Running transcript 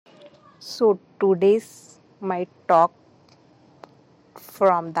So today's my talk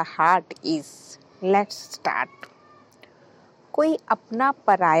from the heart is let's start. कोई अपना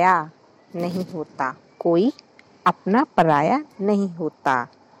पराया नहीं होता, कोई अपना पराया नहीं होता।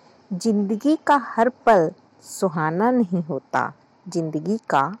 जिंदगी का हर पल सुहाना नहीं होता, जिंदगी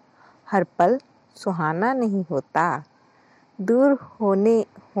का हर पल सुहाना नहीं होता। दूर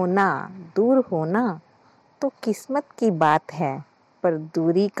होना तो किस्मत की बात है, पर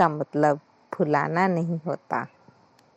दूरी का मतलब भुलाना नहीं होता।